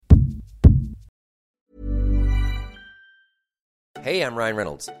Hey, I'm Ryan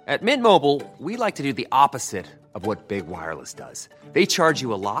Reynolds. At Mint Mobile, we like to do the opposite of what Big Wireless does. They charge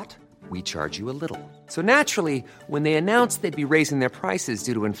you a lot, we charge you a little. So naturally, when they announced they'd be raising their prices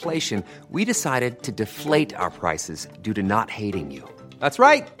due to inflation, we decided to deflate our prices due to not hating you. That's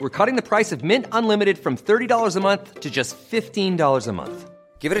right. We're cutting the price of Mint Unlimited from $30 a month to just $15 a month.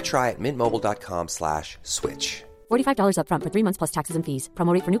 Give it a try at mintmobile.com/switch. $45 up front for 3 months plus taxes and fees.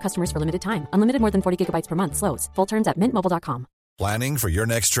 Promo rate for new customers for limited time. Unlimited more than 40 gigabytes per month. Slows full terms at mintmobile.com. Planning for your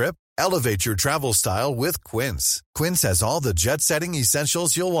next trip? Elevate your travel style with Quince. Quince has all the jet-setting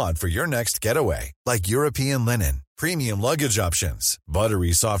essentials you'll want for your next getaway, like European linen, premium luggage options,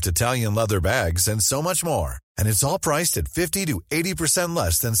 buttery soft Italian leather bags, and so much more. And it's all priced at 50 to 80%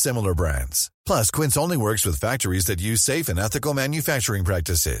 less than similar brands. Plus, Quince only works with factories that use safe and ethical manufacturing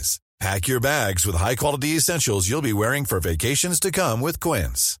practices. Pack your bags with high-quality essentials you'll be wearing for vacations to come with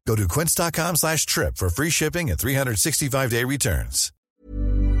Quince. Go to quince.com/trip for free shipping and 365-day returns.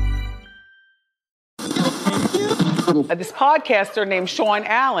 This podcaster named Sean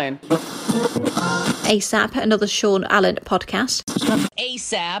Allen. ASAP, another Sean Allen podcast.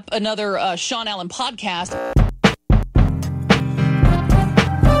 ASAP, another Sean Allen podcast.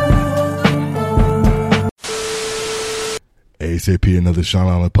 ASAP, another Sean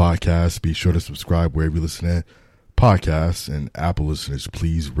Allen podcast. Be sure to subscribe wherever you listen to podcasts. And Apple listeners,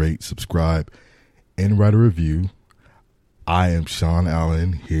 please rate, subscribe, and write a review. I am Sean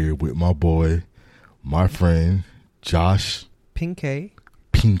Allen here with my boy, my friend, Josh Pinkay.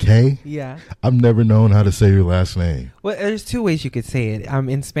 Pinkay? Yeah. I've never known how to say your last name. Well, there's two ways you could say it.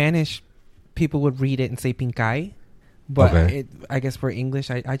 In Spanish, people would read it and say Pinkay. But okay. I guess for English,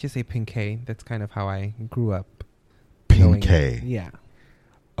 I just say Pinkay. That's kind of how I grew up. Pinkay. Yeah.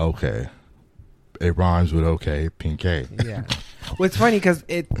 Okay. It rhymes with okay, Pinkay. Yeah. Well, it's funny because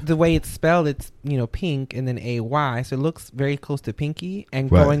the way it's spelled, it's, pink and then AY. So it looks very close to Pinky.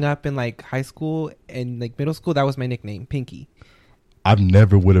 And right. Growing up in like high school and like middle school, that was my nickname, Pinky. I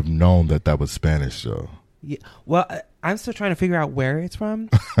never would have known that was Spanish, though. Yeah. Well, I'm still trying to figure out where it's from.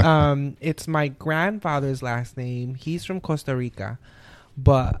 It's my grandfather's last name. He's from Costa Rica.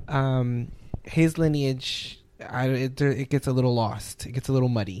 But his lineage... it gets a little lost. It gets a little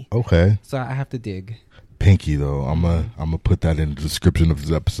muddy. Okay. So I have to dig. Pinky, though. I'm gonna put that in the description of this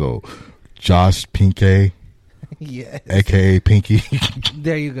episode. Josh Pinkay. Yes. AKA Pinky.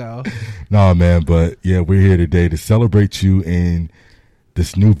 There you go. No, man, but yeah, we're here today to celebrate you in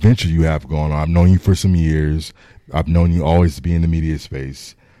this new venture you have going on. I've known you for some years. I've known you always to be in the media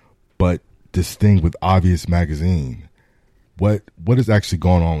space. But this thing with Obvious Magazine, what is actually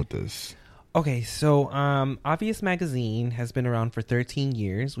going on with this? Okay, so Obvious Magazine has been around for 13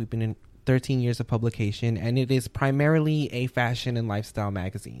 years. We've been in 13 years of publication, and it is primarily a fashion and lifestyle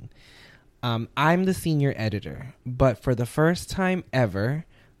magazine. I'm the senior editor, but for the first time ever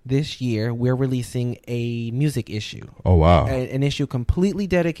this year, we're releasing a music issue. Oh, wow. An issue completely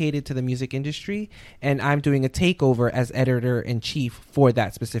dedicated to the music industry, and I'm doing a takeover as editor-in-chief for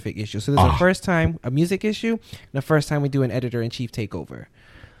that specific issue. So this is the first time a music issue, and the first time we do an editor-in-chief takeover.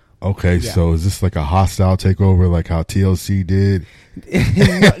 Okay, yeah. So is this like a hostile takeover, like how TLC did?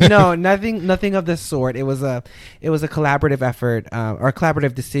 No, nothing of the sort. It was a collaborative effort or a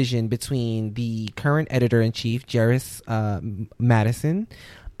collaborative decision between the current editor-in-chief, Jairus Madison,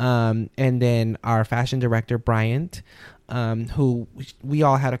 and then our fashion director, Bryant, who we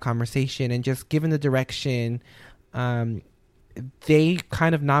all had a conversation, and just given the direction, they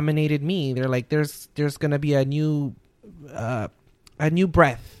kind of nominated me. They're like, there's going to be a new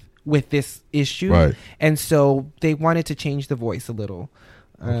breath with this issue, right. And so they wanted to change the voice a little,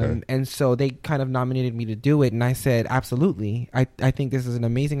 okay. And so they kind of nominated me to do it, and I said absolutely. I think this is an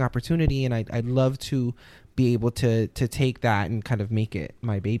amazing opportunity, and I'd love to be able to take that and kind of make it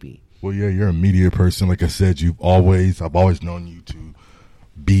my baby. Well, yeah, you're a media person. Like I said, I've always known you to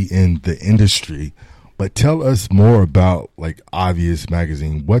be in the industry. But tell us more about like Obvious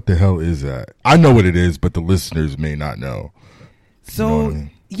Magazine. What the hell is that? I know what it is, but the listeners may not know. So. You know what I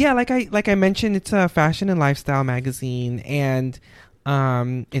mean? Yeah, like I mentioned, it's a fashion and lifestyle magazine, and it's.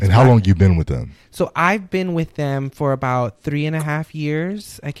 And how long you been with them? So I've been with them for about 3.5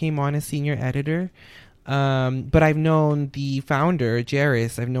 years. I came on as senior editor, but I've known the founder,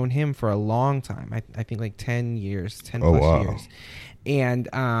 Jairus. I've known him for a long time. I think like 10 years, 10 plus wow. years. And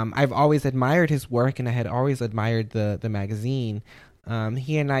I've always admired his work, and I had always admired the magazine.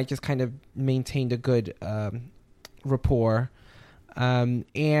 He and I just kind of maintained a good rapport. And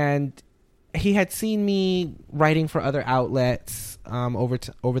he had seen me writing for other outlets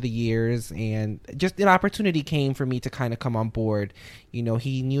over the years, and just an opportunity came for me to kind of come on board. You know,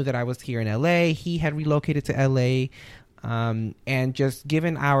 he knew that I was here in LA. He had relocated to LA, And just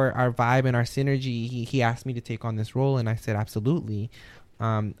given our vibe and our synergy, he asked me to take on this role, and I said absolutely.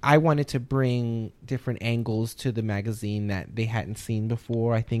 I wanted to bring different angles to the magazine that they hadn't seen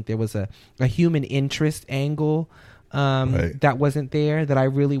before. I think there was a human interest angle that wasn't there that I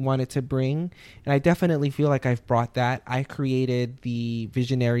really wanted to bring. And I definitely feel like I've brought that. I created the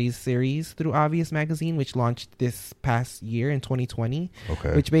Visionaries series through Obvious Magazine, which launched this past year in 2020.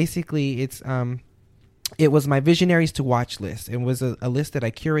 Okay. Which basically it was my Visionaries to watch list. It was a list that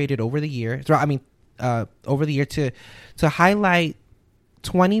I curated over the year. Over the year to highlight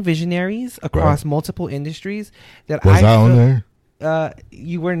 20 visionaries across multiple industries that was I on there?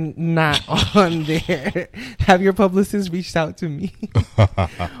 You were not on there. Have your publicist reached out to me?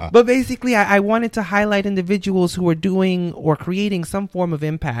 But basically, I wanted to highlight individuals who are doing or creating some form of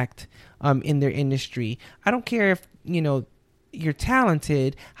impact in their industry. I don't care if, you're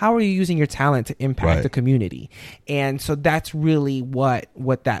talented. How are you using your talent to impact the community? And so that's really what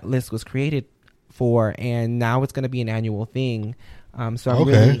that list was created for. And now it's going to be an annual thing. So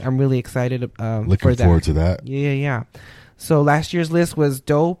I'm really excited looking for that. forward to that. Yeah. So last year's list was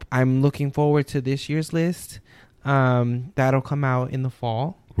dope. I'm looking forward to this year's list. That'll come out in the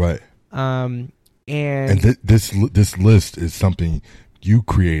fall. Right. And this list is something you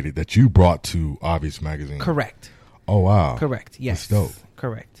created that you brought to Obvious Magazine. Correct. Oh, wow. Correct. Yes. That's dope.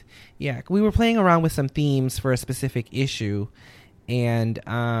 Correct. Yeah. We were playing around with some themes for a specific issue. And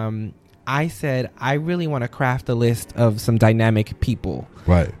I said, I really want to craft a list of some dynamic people.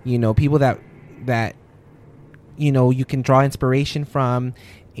 Right. People that you can draw inspiration from.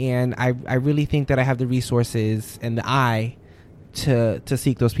 And I really think that I have the resources and the eye to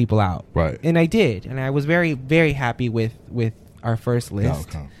seek those people out. Right. And I did. And I was very, very happy with our first list.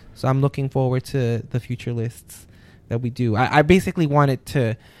 Okay. So I'm looking forward to the future lists that we do. I basically wanted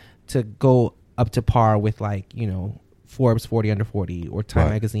to go up to par with Forbes 40 Under 40 or Time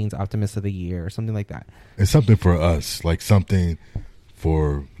Magazine's Optimist of the Year or something like that. It's something for us, like something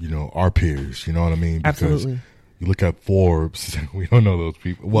for, our peers. You know what I mean? Because absolutely. You look at Forbes, we don't know those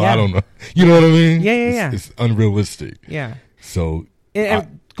people. Well, I don't know. You know what I mean? Yeah. It's unrealistic. Yeah. So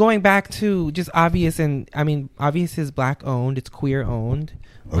and going back to just Obvious, and I mean, Obvious is Black owned, it's queer owned,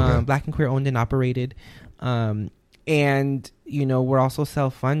 Black and queer owned and operated. And, we're also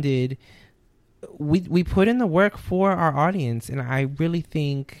self-funded. We put in the work for our audience, and I really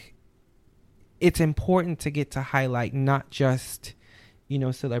think it's important to get to highlight not just,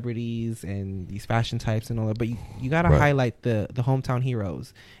 celebrities and these fashion types and all that, but you got to highlight the hometown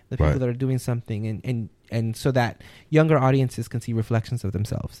heroes, the people that are doing something, and so that younger audiences can see reflections of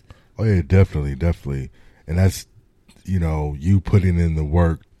themselves. Oh yeah, definitely. And that's, you putting in the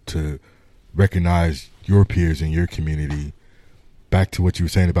work to recognize your peers in your community. Back to what you were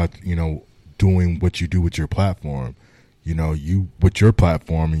saying about, doing what you do with your platform. You with your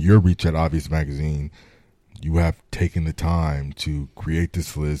platform and your reach at Obvious Magazine, you have taken the time to create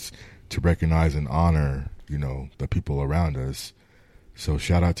this list to recognize and honor, the people around us. So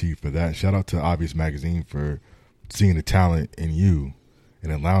shout out to you for that. Shout out to Obvious Magazine for seeing the talent in you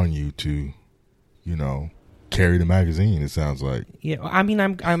and allowing you to, carry the magazine. It sounds like. Yeah, I mean,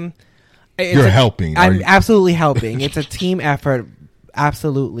 You're helping. I'm absolutely helping. It's a team effort.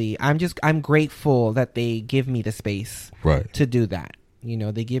 Absolutely. I'm grateful that they give me the space to do that.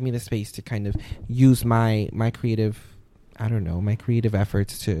 They give me the space to kind of use my creative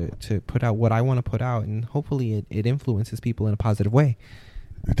efforts to put out what I want to put out, and hopefully it influences people in a positive way.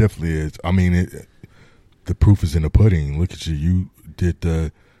 It definitely is. I mean, the proof is in the pudding. Look at you. You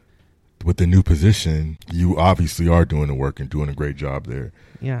did with the new position, you obviously are doing the work and doing a great job there.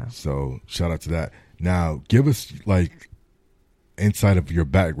 Yeah. So shout out to that. Now, give us insight of your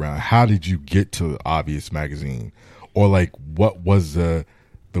background. How did you get to Obvious Magazine? Or what was the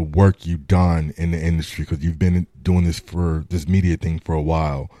work you've done in the industry? Because you've been doing this media thing for a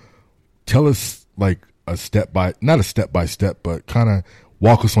while. Tell us not a step by step, but kind of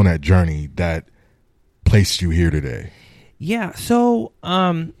walk us on that journey that placed you here today. Yeah. So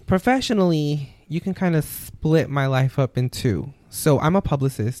professionally, you can kind of split my life up in two. So I'm a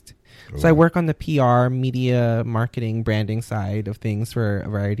publicist. So I work on the PR, media, marketing, branding side of things for a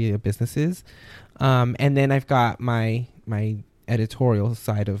variety of businesses. And then I've got my editorial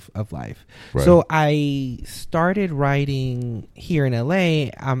side of life. Right. So I started writing here in LA.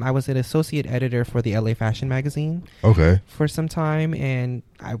 I was an associate editor for the LA Fashion Magazine. Okay. For some time. And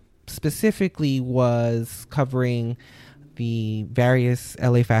I specifically was covering the various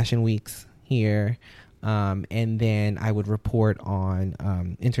LA Fashion Weeks here. And then I would report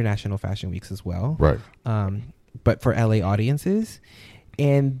on international fashion weeks as well. Right. But for LA audiences.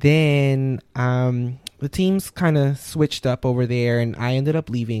 And then the teams kind of switched up over there, and I ended up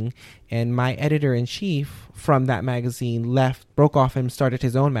leaving. And my editor-in-chief from that magazine broke off and started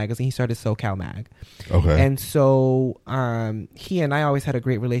his own magazine. He started SoCal Mag. Okay. And so he and I always had a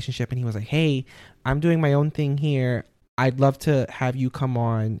great relationship, and he was like, hey, I'm doing my own thing here. I'd love to have you come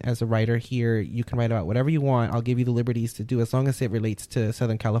on as a writer here. You can write about whatever you want. I'll give you the liberties to do as long as it relates to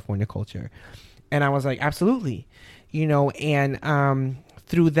Southern California culture. And I was like, absolutely. And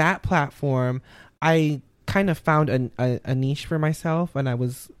through that platform, I kind of found a niche for myself, and I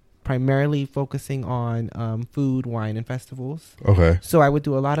was primarily focusing on food, wine, and festivals. Okay. So I would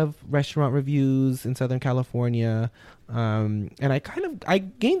do a lot of restaurant reviews in Southern California, and I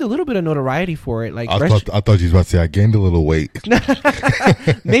gained a little bit of notoriety for it. Like I thought you was about to say I gained a little weight.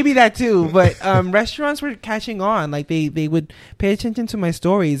 Maybe that too, but restaurants were catching on. Like they would pay attention to my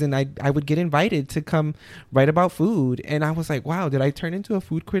stories, and I would get invited to come write about food, and I was like, wow, did I turn into a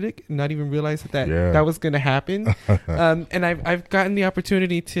food critic and not even realize that was going to happen? And I've gotten the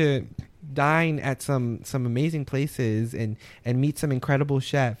opportunity to dine at some amazing places and meet some incredible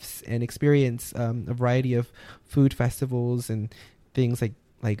chefs and experience a variety of food festivals and things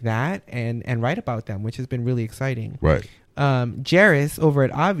like that and write about them, which has been really exciting. Right. Jairus over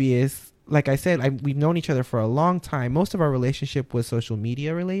at Obvious, like I said, we've known each other for a long time. Most of our relationship was social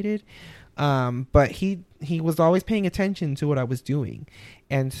media related, but he was always paying attention to what I was doing.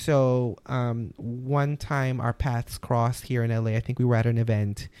 And so one time our paths crossed here in LA. I think we were at an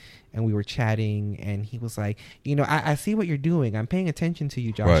event and we were chatting, and he was like, I see what you're doing. I'm paying attention to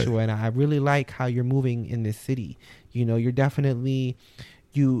you, Joshua, right. And I really like how you're moving in this city. You're definitely,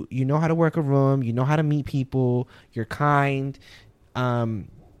 you know how to work a room, you know how to meet people, you're kind. And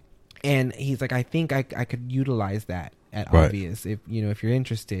he's like, I think I could utilize that at right. Obvious if you're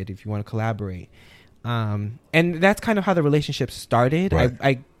interested, if you want to collaborate. And that's kind of how the relationship started. Right.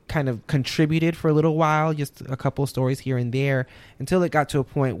 I kind of contributed for a little while, just a couple of stories here and there, until it got to a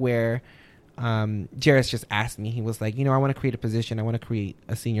point where Jairus just asked me. He was like, I want to create a position. I want to create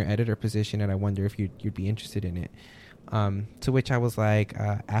a senior editor position, and I wonder if you'd be interested in it. To which I was like,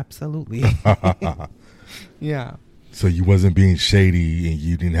 absolutely. Yeah. So you wasn't being shady, and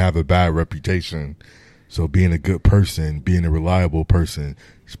you didn't have a bad reputation. So being a good person, being a reliable person,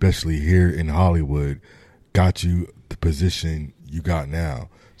 especially here in Hollywood, got you the position you got now.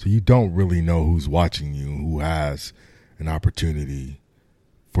 So you don't really know who's watching you, who has an opportunity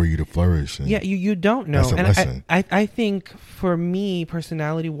for you to flourish. And yeah, you don't know. That's a lesson. I think for me,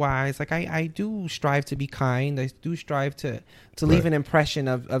 personality wise, like I do strive to be kind. I do strive to leave right. an impression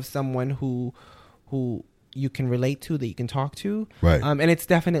of someone who you can relate to, that you can talk to. Right. And it's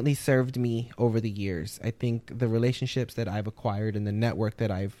definitely served me over the years. I think the relationships that I've acquired and the network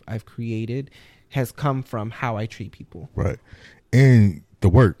that I've created has come from how I treat people. Right. And the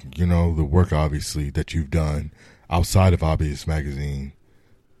work obviously that you've done outside of Obvious Magazine,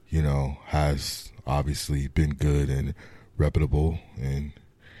 has obviously been good and reputable. And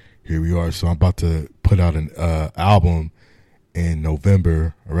here we are. So I'm about to put out an album in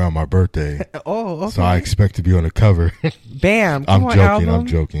November around my birthday. Oh, okay. So I expect to be on the cover. Bam. I'm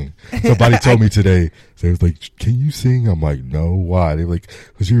joking. Somebody told me today, so it was like, can you sing? I'm like, no. Why? They're like,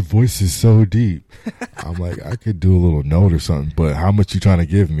 because your voice is so deep. I'm like, I could do a little note or something, but how much you trying to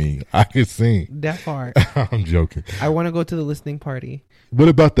give me? I could sing. That part. I'm joking. I want to go to the listening party. What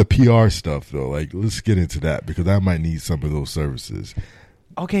about the PR stuff though? Like, let's get into that, because I might need some of those services.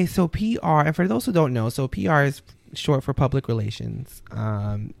 Okay, so PR, and for those who don't know, so PR is short for public relations.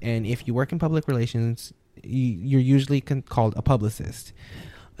 And if you work in public relations, you're usually called a publicist.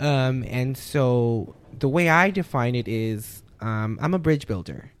 And so the way I define it is I'm a bridge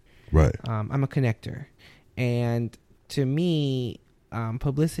builder. Right. I'm a connector. And to me,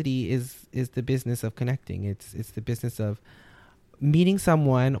 publicity is the business of connecting. It's the business of meeting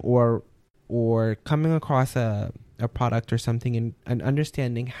someone or coming across a product or something and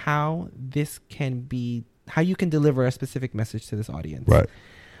understanding how you can deliver a specific message to this audience. Right.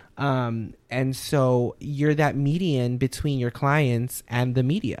 And so you're that median between your clients and the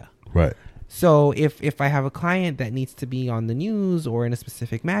media. Right. So if I have a client that needs to be on the news or in a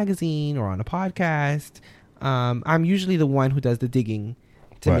specific magazine or on a podcast, I'm usually the one who does the digging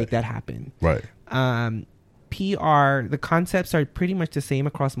to right. make that happen. Right. PR, the concepts are pretty much the same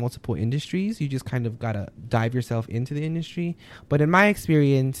across multiple industries. You just kind of got to dive yourself into the industry. But in my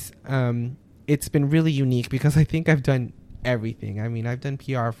experience, it's been really unique because I think I've done everything. I mean, I've done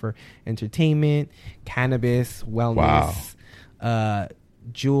PR for entertainment, cannabis, wellness,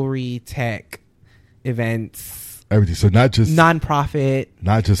 jewelry, tech, events, everything. So not just nonprofit,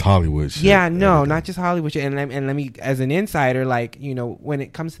 not just Hollywood shit. Yeah, no, everything. not just Hollywood shit. And let me, as an insider, like, when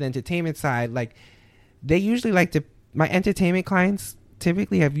it comes to the entertainment side, like, they usually like to, my entertainment clients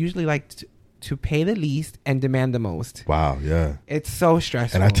typically have usually liked to pay the least and demand the most. Wow, yeah. It's so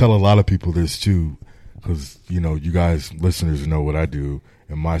stressful. And I tell a lot of people this too, because, you know, you guys, listeners, know what I do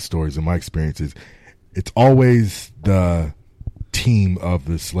and my stories and my experiences. It's always the team of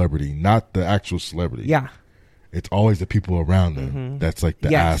the celebrity, not the actual celebrity. Yeah. It's always the people around them that's like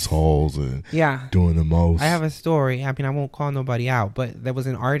the assholes and doing the most. I have a story. I mean, I won't call nobody out, but there was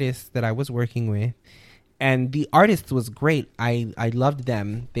an artist that I was working with, and the artist was great. I loved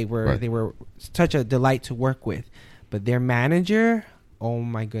them. They were such a delight to work with. But their manager, oh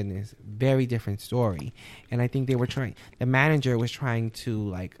my goodness, very different story. And I think the manager was trying to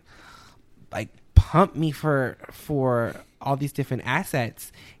like pump me for all these different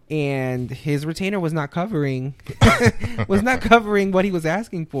assets, and his retainer was not covering what he was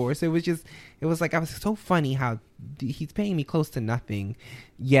asking for. So it was like, I was so funny how he's paying me close to nothing,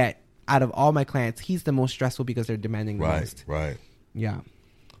 yet out of all my clients, he's the most stressful because they're demanding the most. Right. Yeah.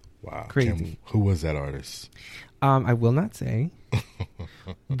 Wow. Crazy. Kim, who was that artist? I will not say,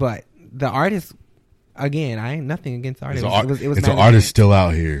 but the artist, again, I ain't nothing against artists. It was an artist still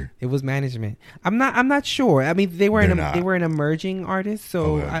out here. It was management. I'm not sure. I mean, they were an emerging artist,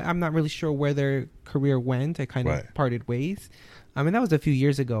 so okay. I'm not really sure where their career went. I kind of parted ways. I mean, that was a few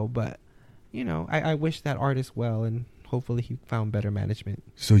years ago, but you know, I wish that artist well, and hopefully he found better management.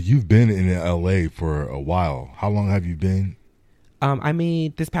 So you've been in LA for a while. How long have you been? I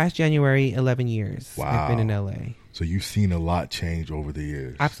made this past January 11 years. Wow. I've been in LA. So you've seen a lot change over the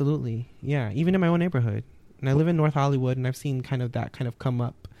years. Absolutely. Yeah. Even in my own neighborhood. And I live in North Hollywood, and I've seen kind of that kind of come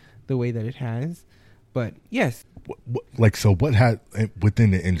up the way that it has. But yes. What had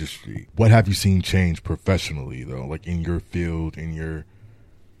within the industry, what have you seen change professionally though? Like in your field,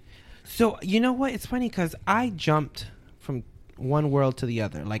 So you know what? It's funny because I jumped from one world to the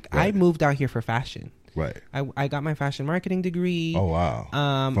other. Like I moved out here for fashion. Right. I got my fashion marketing degree. Oh wow.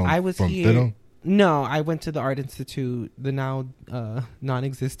 I was here. FIDM? No, I went to the Art Institute, the now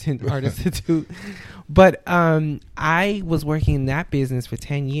non-existent Art Institute. But I was working in that business for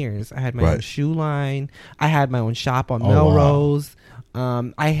 10 years. I had my own shoe line. I had my own shop on Melrose.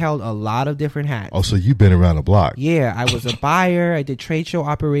 Wow. I held a lot of different hats. Oh, so you've been around the block. Yeah, I was a buyer. I did trade show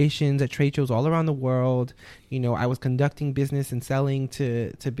operations at trade shows all around the world. You know, I was conducting business and selling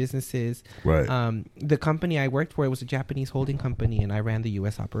to businesses. Right. The company I worked for, it was a Japanese holding company, and I ran the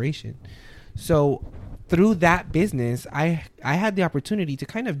U.S. operation. So through that business, I had the opportunity to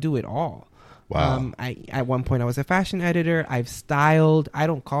kind of do it all. Wow. At one point I was a fashion editor. I've styled. I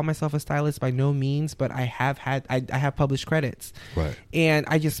don't call myself a stylist by no means, but I have published credits. Right. And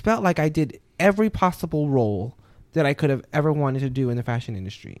I just felt like I did every possible role that I could have ever wanted to do in the fashion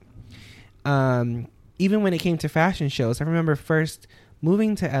industry. Even when it came to fashion shows, I remember first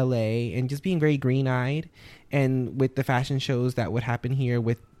moving to LA and just being very green-eyed, and with the fashion shows that would happen here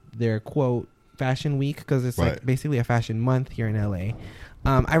with their quote fashion week, because it's like basically a fashion month here in LA.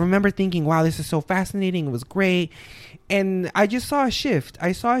 I remember thinking, wow, this is so fascinating. It was great. And I just saw a shift.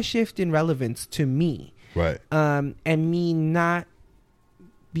 I saw a shift in relevance to me. Right. And me not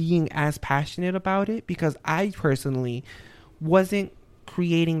being as passionate about it, because I personally wasn't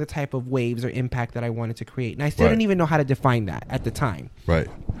creating the type of waves or impact that I wanted to create. And I still didn't even know how to define that at the time. Right.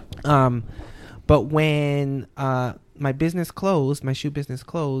 But when my business closed, my shoe business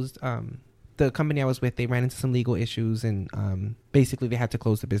closed, the company I was with, they ran into some legal issues, and basically they had to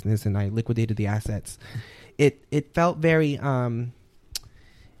close the business, and I liquidated the assets. It felt very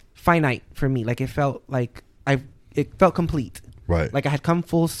finite for me. Like it felt complete. Right. Like I had come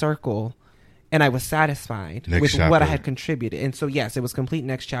full circle, and I was satisfied with what I had contributed. And so yes, it was complete.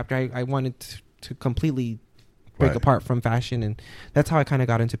 Next chapter. I wanted to completely break apart from fashion, and that's how I kind of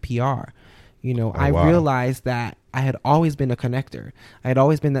got into PR. You know, I realized that I had always been a connector. I had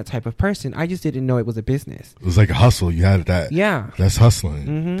always been that type of person. I just didn't know it was a business. It was like a hustle. You had that. Yeah. That's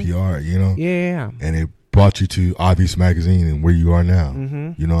hustling. PR, you know? Yeah. And it brought you to Obvious Magazine and where you are now.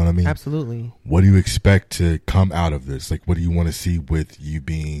 You know what I mean? Absolutely. What do you expect to come out of this? Like, what do you want to see with you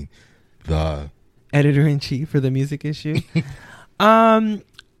being the editor-in-chief for the music issue?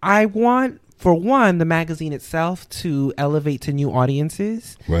 I want, for one, the magazine itself to elevate to new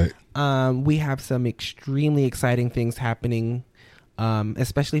audiences. Right. We have some extremely exciting things happening,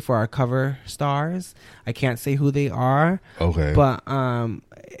 especially for our cover stars. I can't say who they are. Okay. But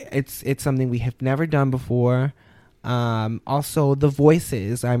it's something we have never done before. Also, the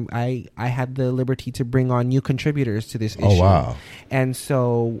voices. I had the liberty to bring on new contributors to this issue. Oh, wow. And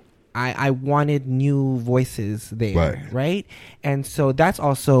so I wanted new voices there, right? And so that's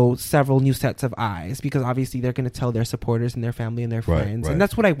also several new sets of eyes, because obviously they're going to tell their supporters and their family and their friends, and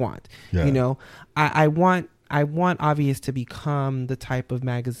that's what I want. Yeah. You know, I want Obvious to become the type of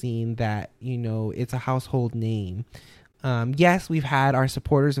magazine that, you know, it's a household name. Yes, we've had our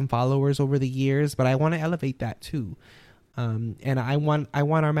supporters and followers over the years, but I want to elevate that too. And I want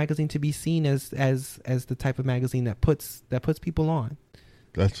our magazine to be seen as the type of magazine that puts people on.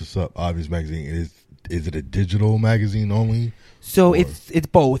 That's what's up. Obvious Magazine. Is it a digital magazine only? So it's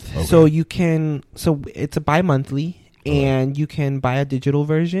both. Okay. So it's a bi-monthly, and you can buy a digital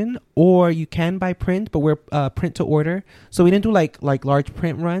version, or you can buy print, but we're print to order. So we didn't do like large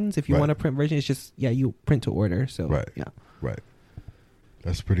print runs. If you want a print version, it's just you print to order. So right.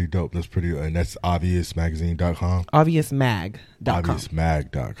 That's pretty dope. And that's obviousmagazine.com. Obviousmag.com.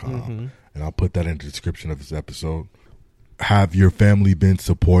 Obviousmag.com. Mm-hmm. And I'll put that in the description of this episode. Have your family been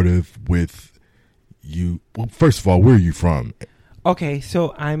supportive with you? Well, first of all, where are you from? Okay,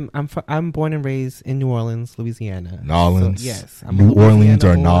 so I'm born and raised in New Orleans, Louisiana. Nolens? So, yes. New Orleans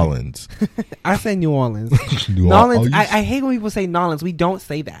or Nolens? I say New Orleans. Nolens. I hate when people say Nolens. We don't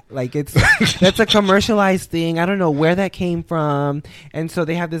say that. Like that's a commercialized thing. I don't know where that came from. And so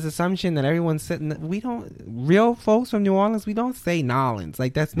they have this assumption that everyone's sitting. Real folks from New Orleans, we don't say Nolens.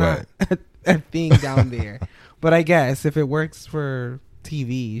 Like that's not a thing down there. But I guess if it works for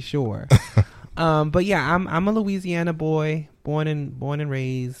TV, sure. But yeah, I'm a Louisiana boy, born and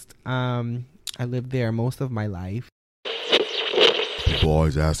raised. I lived there most of my life. People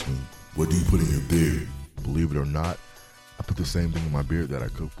always ask me, what do you put in your beard? Believe it or not, I put the same thing in my beard that I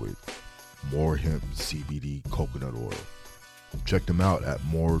cook with. More Hemp CBD coconut oil. Check them out at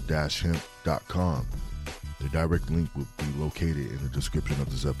more-hemp.com. The direct link will be located in the description of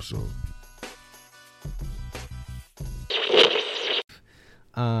this episode.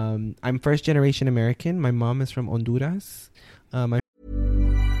 I'm first generation American. My mom is from Honduras. Ryan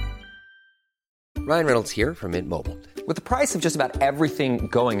Reynolds here from Mint Mobile. With the price of just about everything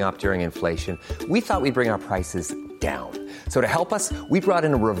going up during inflation, we thought we'd bring our prices down. So to help us, we brought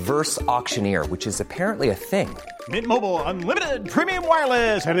in a reverse auctioneer, which is apparently a thing. Mint Mobile Unlimited Premium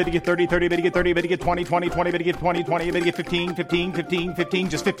Wireless. How to get 30, 30, bit to get 30, bit to get 20, 20, 20, bit to get 20, 20, bit to get 15, 15, 15, 15,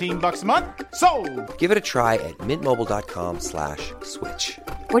 just $15 a month? Sold! Give it a try at mintmobile.com/switch.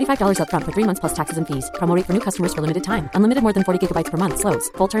 $45 up front for 3 months plus taxes and fees. Promo rate for new customers for limited time. Unlimited more than 40 gigabytes per month. Slows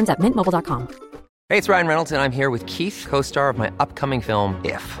full terms at mintmobile.com. Hey, it's Ryan Reynolds, and I'm here with Keith, co-star of my upcoming film,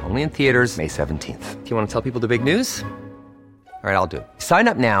 If, only in theaters May 17th. Do you want to tell people the big news? All right, I'll do it. Sign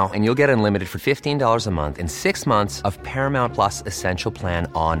up now and you'll get unlimited for $15 a month and 6 months of Paramount Plus Essential Plan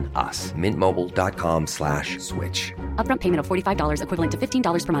on us. mintmobile.com/switch. Upfront payment of $45 equivalent to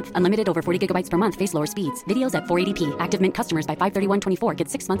 $15 per month. Unlimited over 40 gigabytes per month. Face lower speeds. Videos at 480p. Active Mint customers by 531.24 get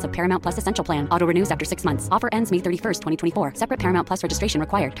 6 months of Paramount Plus Essential Plan. Auto renews after 6 months. Offer ends May 31st, 2024. Separate Paramount Plus registration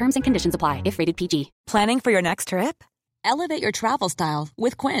required. Terms and conditions apply if rated PG. Planning for your next trip? Elevate your travel style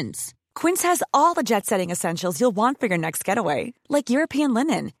with Quince. Quince has all the jet-setting essentials you'll want for your next getaway, like European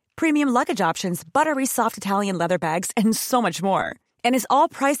linen, premium luggage options, buttery soft Italian leather bags, and so much more. And is all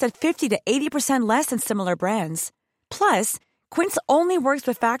priced at 50 to 80% less than similar brands. Plus, Quince only works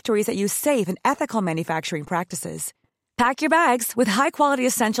with factories that use safe and ethical manufacturing practices. Pack your bags with high-quality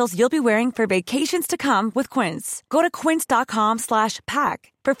essentials you'll be wearing for vacations to come with Quince. Go to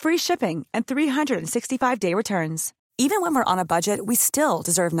quince.com/pack for free shipping and 365-day returns. Even when we're on a budget, we still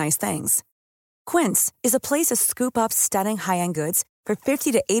deserve nice things. Quince is a place to scoop up stunning high-end goods for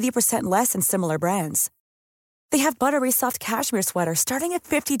 50 to 80% less than similar brands. They have buttery soft cashmere sweaters starting at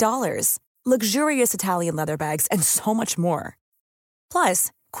 $50, luxurious Italian leather bags, and so much more.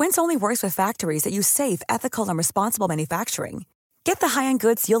 Plus, Quince only works with factories that use safe, ethical, and responsible manufacturing. Get the high-end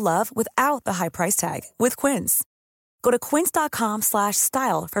goods you'll love without the high price tag with Quince. Go to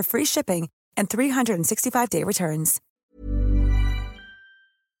quince.com/style for free shipping and 365-day returns.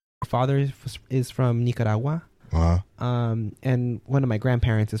 Father is from Nicaragua. And one of my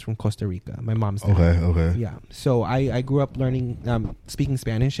grandparents is from Costa Rica. My mom's dad. Okay. Yeah. So I grew up learning, speaking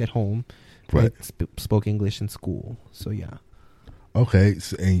Spanish at home. Right. Spoke English in school. So yeah. Okay.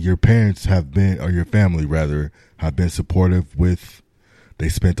 So, and your parents have been, or your family rather, have been supportive with, they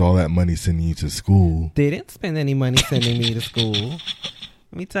spent all that money sending you to school. They didn't spend any money sending me to school.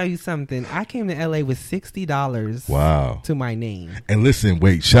 Let me tell you something. I came to LA with $60 to my name. And listen,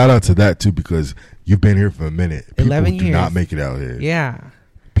 wait, shout out to that too, because you've been here for a minute. People 11 years. do not make it out here. Yeah.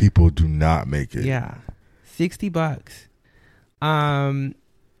 People do not make it. Yeah. $60.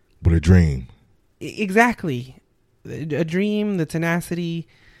 With a dream. Exactly. A dream, the tenacity,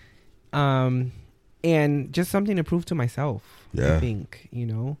 and just something to prove to myself. Yeah. I think, you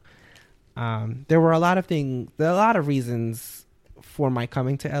know. there were a lot of reasons for my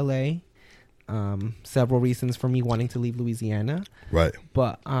coming to LA. Several reasons for me wanting to leave Louisiana. Right.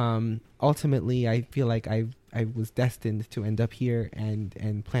 But ultimately, I feel like I was destined to end up here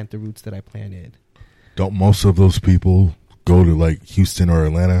and plant the roots that I planted. Don't most of those people go to like Houston or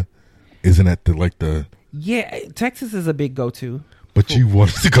Atlanta? Isn't that the Yeah, Texas is a big go-to. But you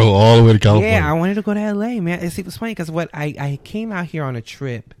wanted to go all the way to California. Yeah, I wanted to go to LA, man. It was funny because I came out here on a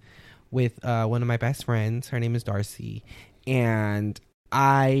trip with one of my best friends. Her name is Darcy, and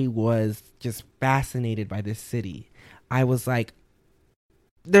I was just fascinated by this city. I was like,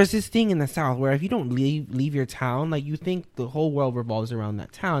 there's this thing in the South where if you don't leave your town, like you think the whole world revolves around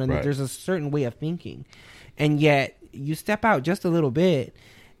that town, and right. there's a certain way of thinking, and yet you step out just a little bit,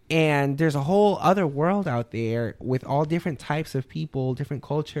 and there's a whole other world out there with all different types of people, different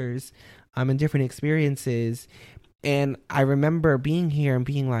cultures, and different experiences. And I remember being here and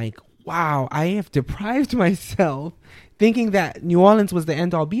being like, wow, I have deprived myself thinking that New Orleans was the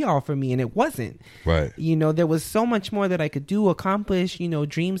end all be all for me, and it wasn't. Right. You know, there was so much more that I could do, accomplish, you know,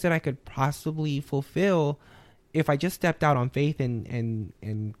 dreams that I could possibly fulfill if I just stepped out on faith and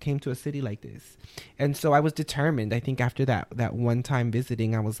came to a city like this. And so I was determined. I think after that one time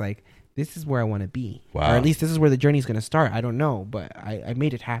visiting, I was like, this is where I want to be. Wow. Or at least this is where the journey's going to start. I don't know, but I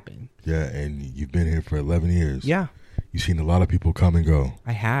made it happen. Yeah, and you've been here for 11 years. Yeah. You've seen a lot of people come and go.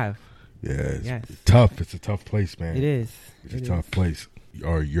 I have. Yeah, yes. It's tough. It's a tough place, man. It is. It's a tough place.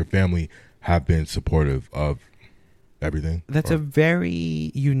 Or your family have been supportive of everything? That's a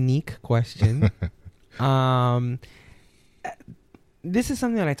very unique question. This is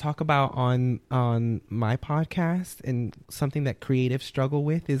something that I talk about on my podcast, and something that creatives struggle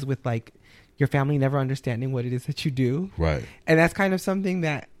with is with like your family never understanding what it is that you do. Right. And that's kind of something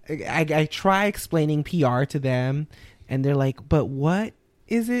that I try explaining PR to them, and they're like, but what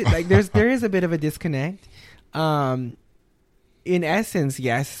is it? Like there is a bit of a disconnect. In essence,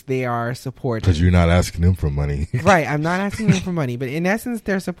 yes, they are supportive. Because you're not asking them for money. Right, I'm not asking them for money. But in essence,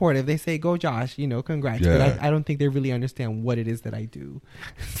 they're supportive. They say, go Josh, you know, congrats. Yeah. But I don't think they really understand what it is that I do.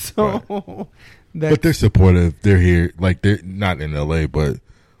 So, right. But they're supportive. They're here. Like, they're not in LA, but...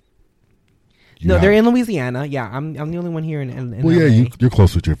 No, they're in Louisiana. Yeah, I'm the only one here in well, LA. yeah, you're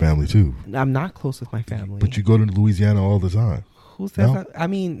close with your family, too. I'm not close with my family. But you go to Louisiana all the time. Who says that? I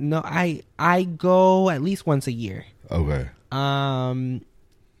mean, no, I go at least once a year. Okay.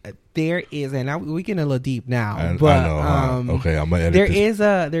 There is, and we get a little deep now, but I know, okay, I'm gonna edit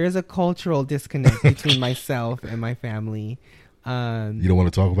there is a cultural disconnect between myself and my family. You don't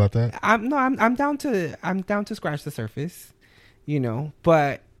want to talk about that? I'm down to scratch the surface, you know.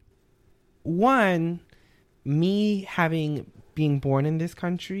 But me being born in this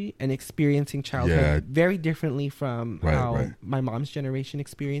country and experiencing childhood very differently from how my mom's generation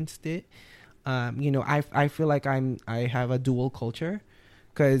experienced it. You know, I feel like I have a dual culture,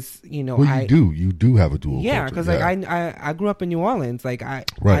 because you know, you do have a dual culture. Yeah, because like I grew up in New Orleans, like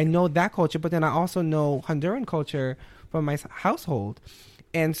I know that culture, but then I also know Honduran culture from my household,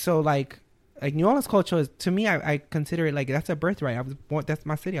 and so like New Orleans culture is, to me, I consider it like that's a birthright. I was born. That's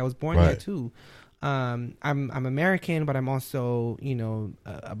my city. I was born there too. I'm American, but I'm also, you know,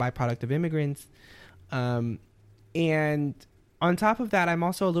 a byproduct of immigrants, and on top of that, I'm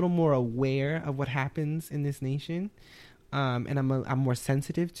also a little more aware of what happens in this nation, and I'm more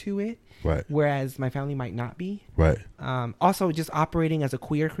sensitive to it. Right. Whereas my family might not be. Right. Also, just operating as a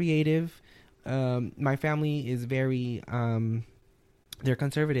queer creative, my family is very they're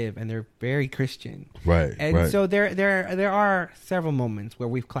conservative and they're very Christian. Right. And so there are several moments where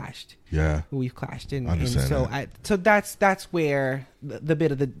we've clashed. Yeah. We've clashed, and so so that's where the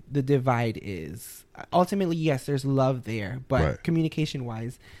bit of the divide is. Ultimately, yes, there's love there, but communication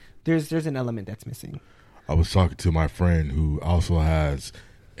wise, there's an element that's missing. I was talking to my friend who also has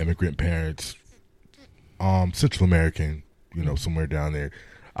immigrant parents, Central American, you know, somewhere down there.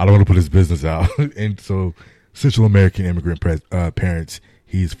 I don't want to put his business out, and so Central American immigrant parents.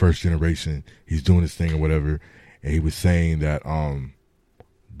 He's first generation. He's doing his thing or whatever, and he was saying that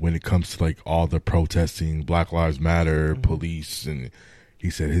when it comes to like all the protesting, Black Lives Matter, police, and he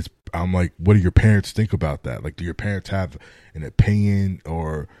said I'm like, what do your parents think about that? Like, do your parents have an opinion?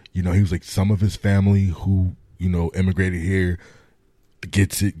 Or, you know, he was like, some of his family who, you know, immigrated here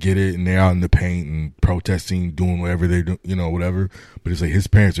get it, and they're out in the paint and protesting, doing whatever they do, you know, whatever. But it's like his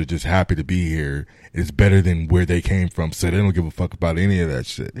parents are just happy to be here. It's better than where they came from, so they don't give a fuck about any of that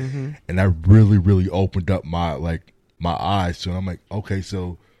shit. Mm-hmm. And that really, really opened up my eyes. So I'm like, okay,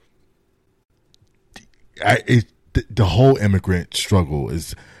 so the whole immigrant struggle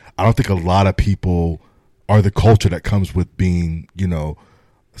is, I don't think a lot of people are the culture that comes with being, you know,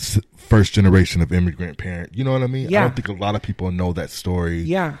 first generation of immigrant parent. You know what I mean? Yeah. I don't think a lot of people know that story.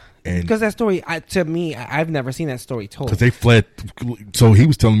 Yeah. And because that story, to me, I've never seen that story told. Because they fled. So he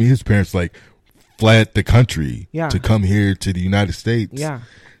was telling me his parents like fled the country to come here to the United States. Yeah.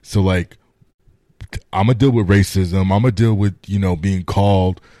 So like, I'm gonna deal with racism. I'm gonna deal with being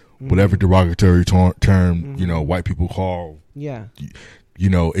called whatever derogatory term white people call. Yeah.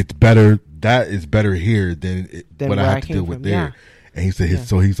 It's better. That is better here than what I have to deal with there. Yeah. And he said,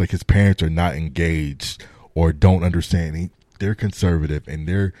 so he's like, his parents are not engaged or don't understand. They're conservative,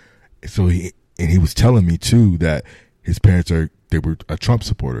 and he was telling me too that his parents they were a Trump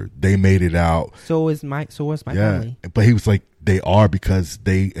supporter. They made it out. So was my family. But he was like, they are, because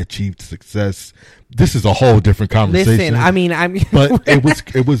they achieved success. This is a whole different conversation. Listen, I mean, but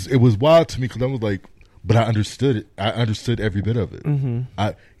it was wild to me, because I was like, but I understood it. I understood every bit of it. Mm-hmm.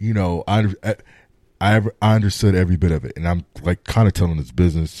 I understood every bit of it, and I'm like kind of telling his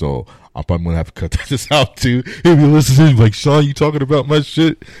business, so I'm probably gonna have to cut this out too. If you listen to him, like, Sean, you talking about my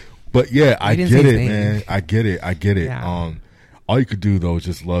shit? But yeah, I get it, man. I get it. Yeah. All you could do though is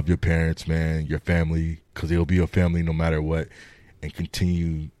just love your parents, man, your family, because they'll be your family no matter what, and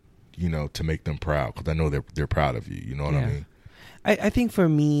continue, to make them proud, because I know they're proud of you. You know what I mean? I think for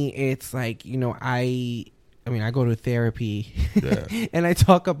me, it's like, I go to therapy and I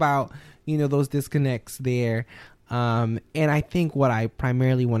talk about, those disconnects there. And I think what I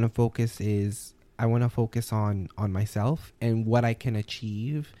primarily want to focus is I want to focus on myself and what I can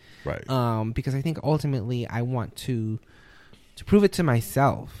achieve. Right. Because I think ultimately I want to prove it to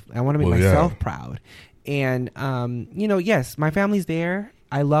myself. I want to make myself proud. And, yes, my family's there.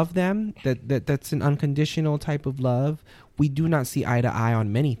 I love them. That's an unconditional type of love. We do not see eye to eye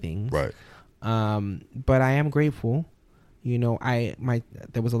on many things. Right. But I am grateful. There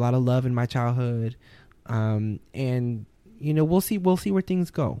was a lot of love in my childhood. And we'll see where things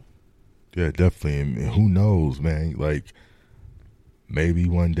go. Yeah, definitely. And who knows, man? Like, maybe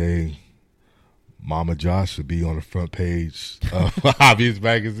one day Mama Josh should be on the front page of Obvious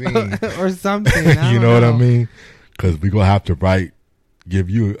Magazine or something. You know what I mean? Because we're gonna have to give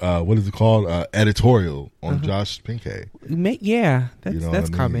you what is it called? Editorial on Josh Pinkay. Yeah, that's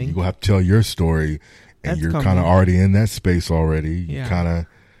coming. You're gonna have to tell your story, and you're kind of already in that space already. Yeah. Kind of,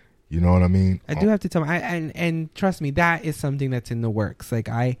 you know what I mean? I do have to tell and trust me, that is something that's in the works. Like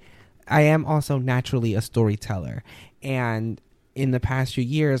I am also naturally a storyteller, and in the past few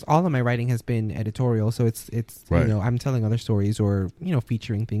years, all of my writing has been editorial. So it's right. I'm telling other stories or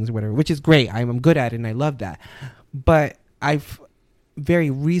featuring things or whatever, which is great. I'm good at it and I love that. But I've very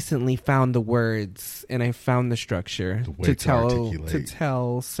recently found the words and I found the structure to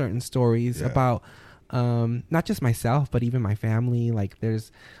tell certain stories about not just myself, but even my family. Like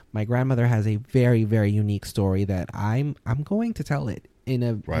my grandmother has a very, very unique story that I'm going to tell it in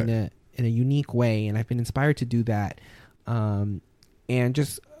a unique way, and I've been inspired to do that. And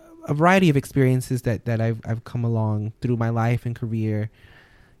just a variety of experiences that I've come along through my life and career.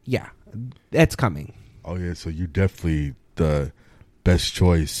 Yeah, that's coming. Oh yeah, so you're definitely the best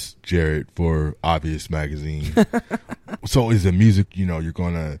choice, Jared, for Obvious Magazine. So is the music, you're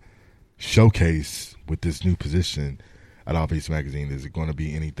going to showcase with this new position at Obvious Magazine? Is it going to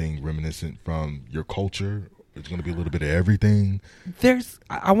be anything reminiscent from your culture? It's going to be a little bit of everything.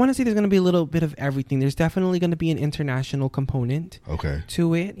 I want to say there's going to be a little bit of everything. There's definitely going to be an international component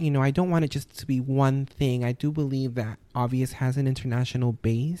to it. I don't want it just to be one thing. I do believe that Obvious has an international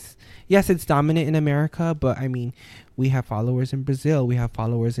base. Yes, it's dominant in America, but I mean, we have followers in Brazil. We have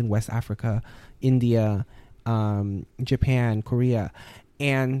followers in West Africa, India, Japan, Korea.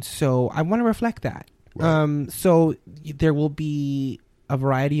 And so I want to reflect that. Right. So there will be a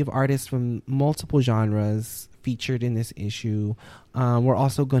variety of artists from multiple genres featured in this issue. We're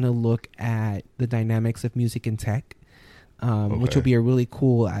also going to look at the dynamics of music and tech, which will be a really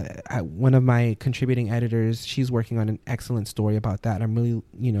cool. One of my contributing editors, she's working on an excellent story about that. I'm really,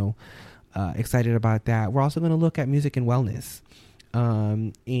 excited about that. We're also going to look at music and wellness.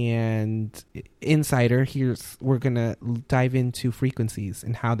 And Insider, we're going to dive into frequencies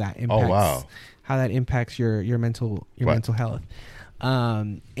and how that impacts your mental health.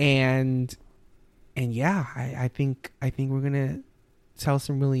 And yeah, I think we're gonna tell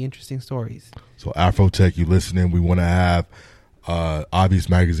some really interesting stories. So Afrotech, you listening? We want to have Obvious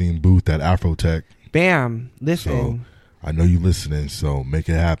Magazine booth at Afrotech. Bam, listen. So I know you listening, so make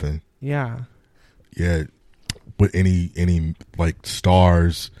it happen. Yeah. With any like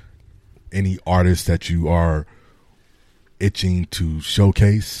stars, any artists that you are itching to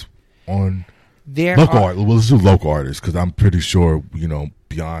showcase on. Let's do local artists, because I'm pretty sure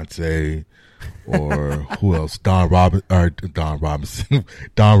Beyonce, or who else? Don Robinson,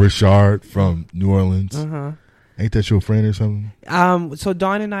 Don Richard from New Orleans. Ain't that your friend or something? So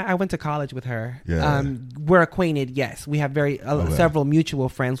Dawn and I went to college with her. Yeah. We're acquainted. Yes, we have several mutual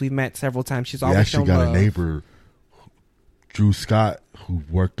friends. We've met several times. She's always shown love. We actually got a neighbor, Drew Scott, who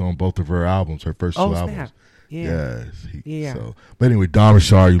worked on both of her albums, her first 2 albums. Snap. Yeah. Yes. So, but anyway, Don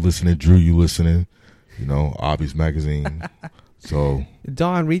Richard, you listening? Drew, you listening? You know, Obvious Magazine. So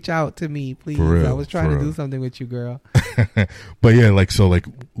Dawn, reach out to me, please. Real, I was trying to do something with you, girl. But yeah, like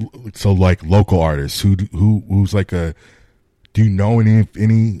local artists who's like a. Do you know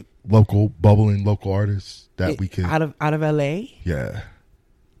any local bubbling local artists that we can out of LA? Yeah.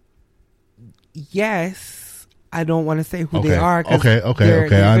 Yes, I don't want to say who they are. Okay.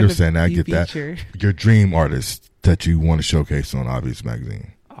 I understand that. I get that. Your dream artist that you want to showcase on Obvious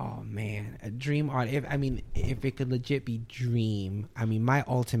Magazine. Oh man, a dream artist. If it could legit be dream, my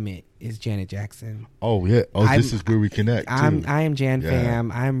ultimate is Janet Jackson. Oh yeah. This is where we connect. I am Jan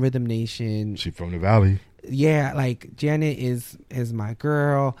fam. I'm Rhythm Nation. She from the Valley. Yeah, like Janet is my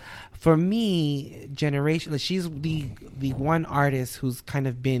girl. For me, generation. She's the one artist who's kind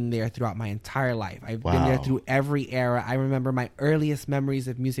of been there throughout my entire life. I've been there through every era. I remember my earliest memories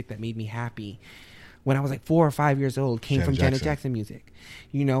of music that made me happy when I was like 4 or 5 years old came from Janet Jackson music,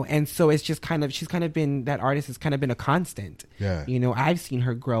 you know? And so it's just she's kind of been, that artist has kind of been a constant. Yeah. You know, I've seen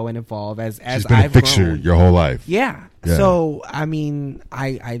her grow and evolve as she's been I've a fixture grown. Your whole life. Yeah. So,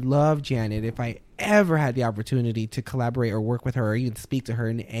 I love Janet. If I ever had the opportunity to collaborate or work with her or even speak to her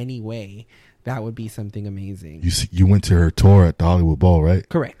in any way, that would be something amazing. You went to her tour at the Hollywood Bowl, right?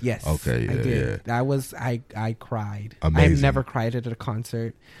 Correct. Yes. Okay. Yeah, I did. Yeah. That was I cried. Amazing. I've never cried at a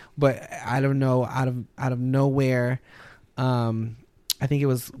concert, but I don't know, out of nowhere. I think it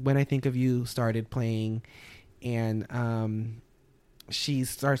was When I Think of You started playing, and she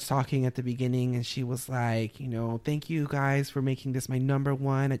starts talking at the beginning, and she was like, you know, thank you guys for making this my number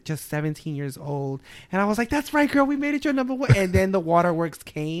one at just 17 years old. And I was like, that's right, girl, we made it your number one. And then the Waterworks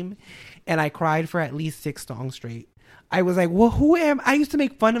came, and I cried for at least 6 songs straight. I was like, well, I used to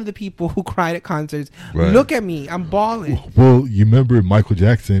make fun of the people who cried at concerts. Right. Look at me, I'm balling. Well, you remember Michael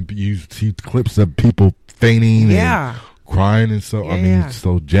Jackson, you see clips of people fainting and crying and so.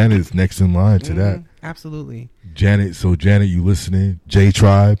 So Janet's next in line to that. Absolutely. Janet, you listening? J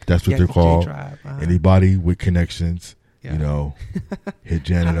Tribe, that's what they're called. J-Tribe, Anybody with connections, you know, hit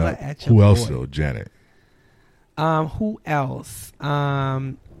Janet up. Who else though, Janet? Who else?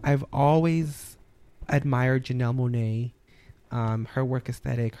 I've always admired Janelle Monáe. Her work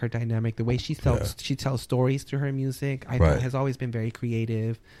aesthetic, her dynamic, the way she tells stories through her music, I thought has always been very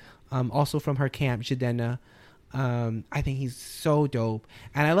creative. Also from her camp, Jidenna. I think he's so dope,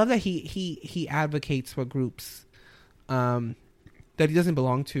 and I love that he advocates for groups that he doesnn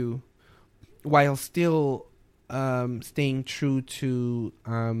belong to, while still staying true to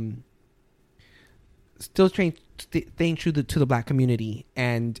staying true to the Black community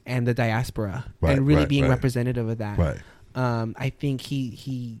and the diaspora, and really being representative of that. Right. I think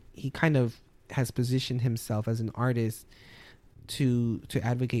he kind of has positioned himself as an artist to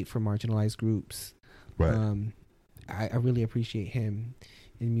advocate for marginalized groups. Right. I really appreciate him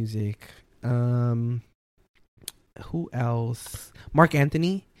in music. Who else? Mark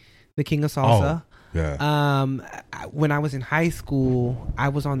Anthony, the king of salsa. Oh, yeah. When I was in high school, I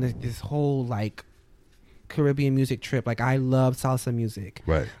was on this whole like Caribbean music trip. Like I love salsa music.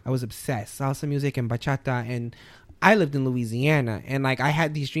 Right. I was obsessed. Salsa music and bachata, and I lived in Louisiana, and like I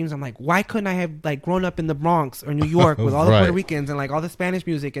had these dreams. I'm like, why couldn't I have like grown up in the Bronx or New York with all the Puerto Ricans and like all the Spanish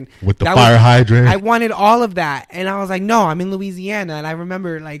music and with the fire hydrant? I wanted all of that, and I was like, no, I'm in Louisiana, and I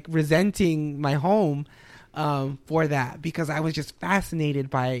remember like resenting my home for that because I was just fascinated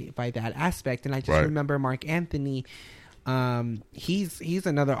by that aspect, and I just remember Mark Anthony. He's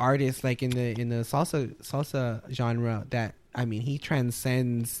another artist like in the salsa genre that. I mean, he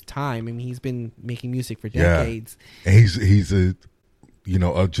transcends time. I mean, he's been making music for decades. And he's a, you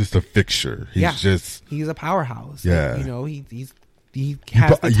know, just a fixture. He's a powerhouse. Yeah. You know, he has the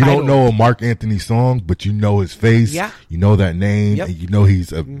you don't know a Mark Anthony song, but you know his face. Yeah. You know that name, and you know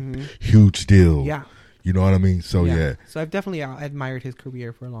he's a huge deal. Yeah. You know what I mean? So yeah. So I've definitely admired his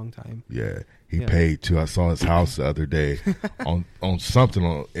career for a long time. Yeah. He paid too. I saw his house the other day on something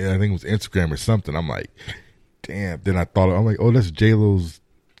I think it was Instagram or something. I'm like, damn. Then I thought, I'm like, oh, that's J-Lo's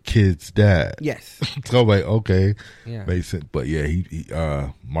kid's dad. Yes. So I'm like, okay, Yeah. makes sense. But yeah, he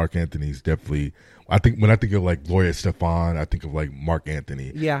Mark Anthony's definitely. I think when I think of like Gloria Stefan, I think of like Mark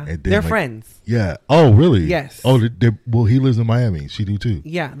Anthony. Yeah, and then, they're like, friends. Yeah. Oh, really? Yes. Oh, well, he lives in Miami. She do too.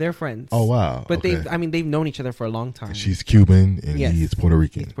 Yeah, they're friends. Oh, wow. But Okay. they've known each other for a long time. She's Cuban and Yes. he is Puerto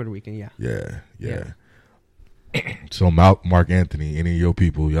Rican. He's Puerto Rican. Yeah. Yeah. So Mark Anthony, any of your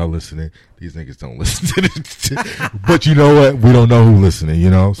people, y'all listening? These niggas don't listen to this. But you know what? We don't know who listening. You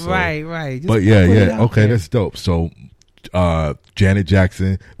know. So, Right. Just but yeah. put it out Okay, there. that's dope. So, Janet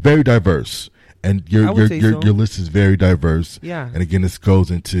Jackson, very diverse, and I your would say so. list is very diverse. Yeah. And again, this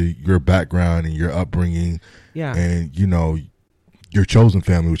goes into your background and your upbringing. Yeah. And your chosen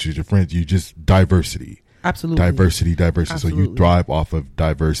family, which is your friends. You just diversity. Absolutely. Diversity. So you Absolutely. thrive off of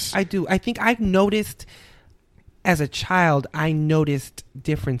diverse. I do. I think I've noticed as a child, I noticed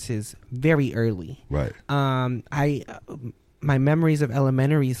differences very early. Right. My memories of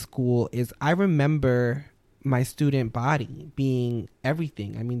elementary school is I remember my student body being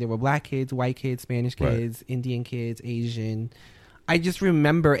everything. I mean, there were black kids, white kids, Spanish kids, Indian kids, Asian. I just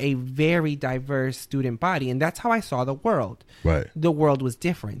remember a very diverse student body, and that's how I saw the world. Right. The world was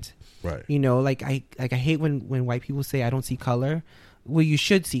different. Right. Like I hate when white people say I don't see color. Well, you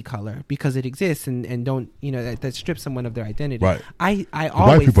should see color because it exists, and don't that strips someone of their identity. Right. I White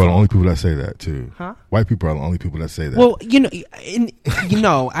always people are the only people that say that too. Huh? White people are the only people that say that. Well,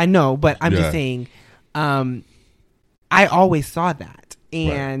 I know, but I'm just saying, I always saw that,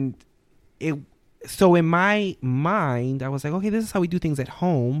 and so in my mind, I was like, okay, this is how we do things at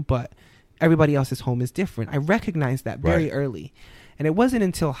home, but everybody else's home is different. I recognized that very early, and it wasn't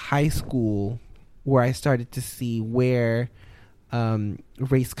until high school where I started to see where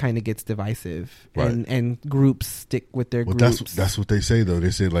race kind of gets divisive, and groups stick with their groups. That's what they say though.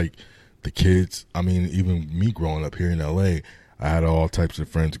 They say like the kids. I mean, even me growing up here in LA, I had all types of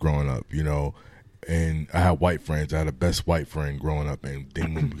friends growing up, and I had white friends. I had a best white friend growing up, and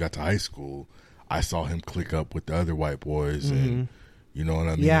then when we got to high school, I saw him click up with the other white boys, and you know what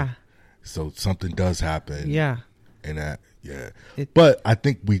I mean. Yeah. So something does happen. Yeah. And that, but I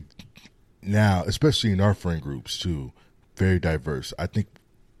think we now, especially in our friend groups too, very diverse. I think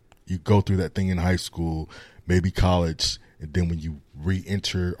you go through that thing in high school, maybe college, and then when you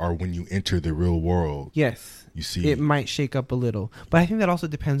re-enter or when you enter the real world, yes, you see it might shake up a little. But I think that also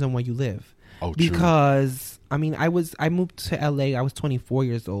depends on where you live. Oh, true. Because I mean, I moved to LA. I was 24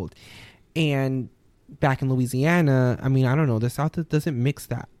 years old, and back in Louisiana, I mean, I don't know. The South doesn't mix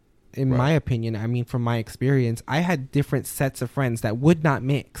that. In my opinion, I mean, from my experience, I had different sets of friends that would not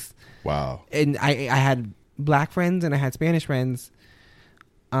mix. Wow. And I had black friends and I had Spanish friends.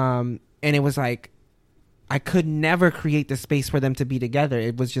 And it was like, I could never create the space for them to be together.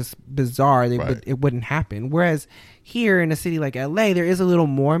 It was just bizarre. It wouldn't happen. Whereas here in a city like LA, there is a little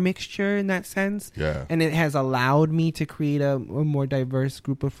more mixture in that sense. Yeah. And it has allowed me to create a more diverse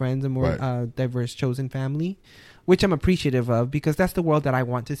group of friends, a more diverse chosen family, which I'm appreciative of because that's the world that I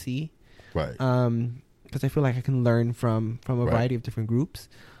want to see. Right. Because I feel like I can learn from a variety of different groups.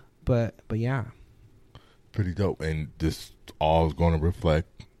 But yeah. Pretty dope. And this all is going to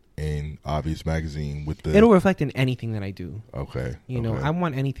reflect in Obvious Magazine with the... It'll reflect in anything that I do. Okay. You know, I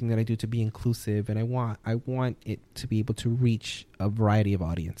want anything that I do to be inclusive, and I want it to be able to reach a variety of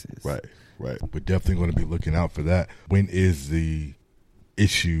audiences. Right. We're definitely going to be looking out for that. When is the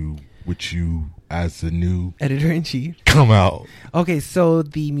issue with you as the new editor-in-chief come out? Okay, so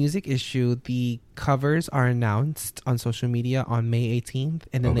the music issue, the covers are announced on social media on May 18th,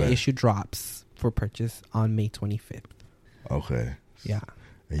 and then the issue drops for purchase on May 25th. Okay. Yeah.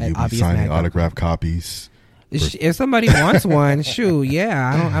 And you'll be signing autographed copies. If somebody wants one, shoot,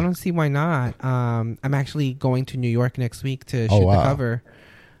 yeah, I don't see why not. I'm actually going to New York next week to shoot the cover.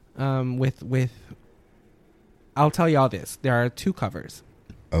 With I'll tell y'all this: there are 2 covers.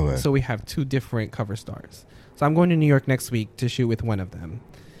 Okay. So we have 2 different cover stars. So I'm going to New York next week to shoot with one of them,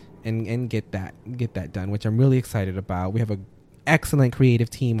 and get that done, which I'm really excited about. We have an excellent creative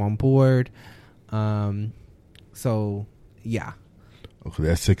team on board. So yeah. Okay,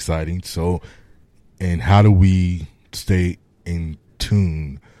 that's exciting. So, and how do we stay in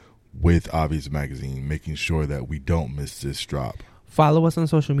tune with Obvious Magazine, making sure that we don't miss this drop? Follow us on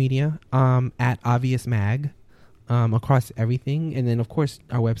social media at Obvious Mag across everything. And then, of course,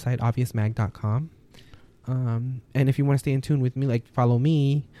 our website, obviousmag.com. And if you want to stay in tune with me, like follow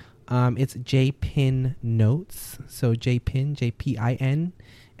me, it's JPin Notes. So JPin, JPIN,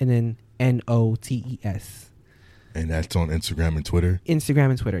 and then NOTES. And that's on Instagram and Twitter? Instagram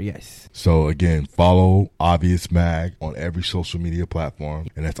and Twitter, yes. So, again, follow Obvious Mag on every social media platform.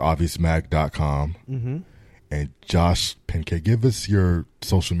 And that's obviousmag.com. Mm-hmm. And Josh Pinkett, give us your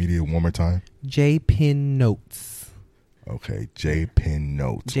social media one more time. JPin Notes. Okay, JPin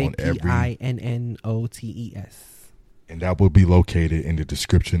Notes. JPINNOTES. And that will be located in the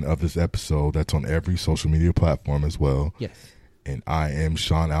description of this episode. That's on every social media platform as well. Yes. And I am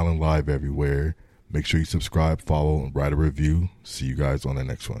Sean Allen live everywhere. Make sure you subscribe, follow, and write a review. See you guys on the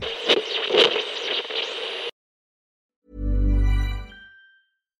next one.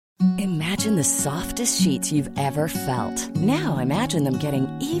 Imagine the softest sheets you've ever felt. Now imagine them getting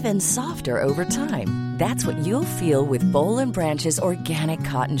even softer over time. That's what you'll feel with Boll & Branch's organic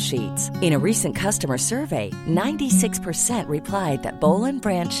cotton sheets. In a recent customer survey, 96% replied that Boll &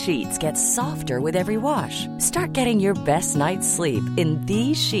 Branch sheets get softer with every wash. Start getting your best night's sleep in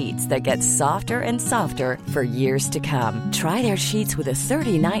these sheets that get softer and softer for years to come. Try their sheets with a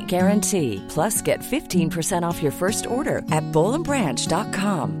 30-night guarantee. Plus, get 15% off your first order at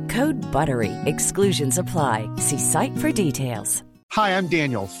bollandbranch.com. Code BUTTERY. Exclusions apply. See site for details. Hi, I'm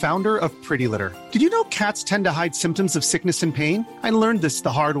Daniel, founder of Pretty Litter. Did you know cats tend to hide symptoms of sickness and pain? I learned this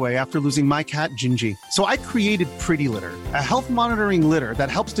the hard way after losing my cat, Gingy. So I created Pretty Litter, a health monitoring litter that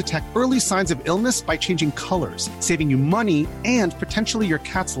helps detect early signs of illness by changing colors, saving you money and potentially your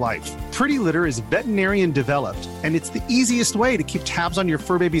cat's life. Pretty Litter is veterinarian developed, and it's the easiest way to keep tabs on your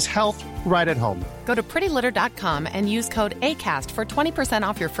fur baby's health right at home. Go to prettylitter.com and use code ACAST for 20%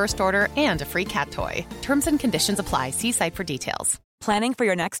 off your first order and a free cat toy. Terms and conditions apply. See site for details. Planning for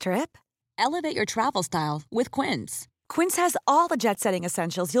your next trip? Elevate your travel style with Quince. Quince has all the jet-setting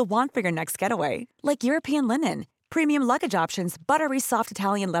essentials you'll want for your next getaway, like European linen, premium luggage options, buttery soft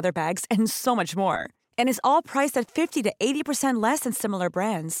Italian leather bags, and so much more. And is all priced at 50 to 80% less than similar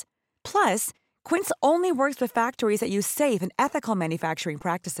brands. Plus, Quince only works with factories that use safe and ethical manufacturing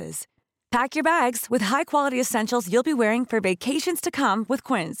practices. Pack your bags with high-quality essentials you'll be wearing for vacations to come with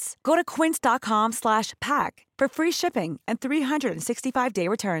Quince. Go to quince.com/pack for free shipping and 365-day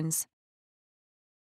returns.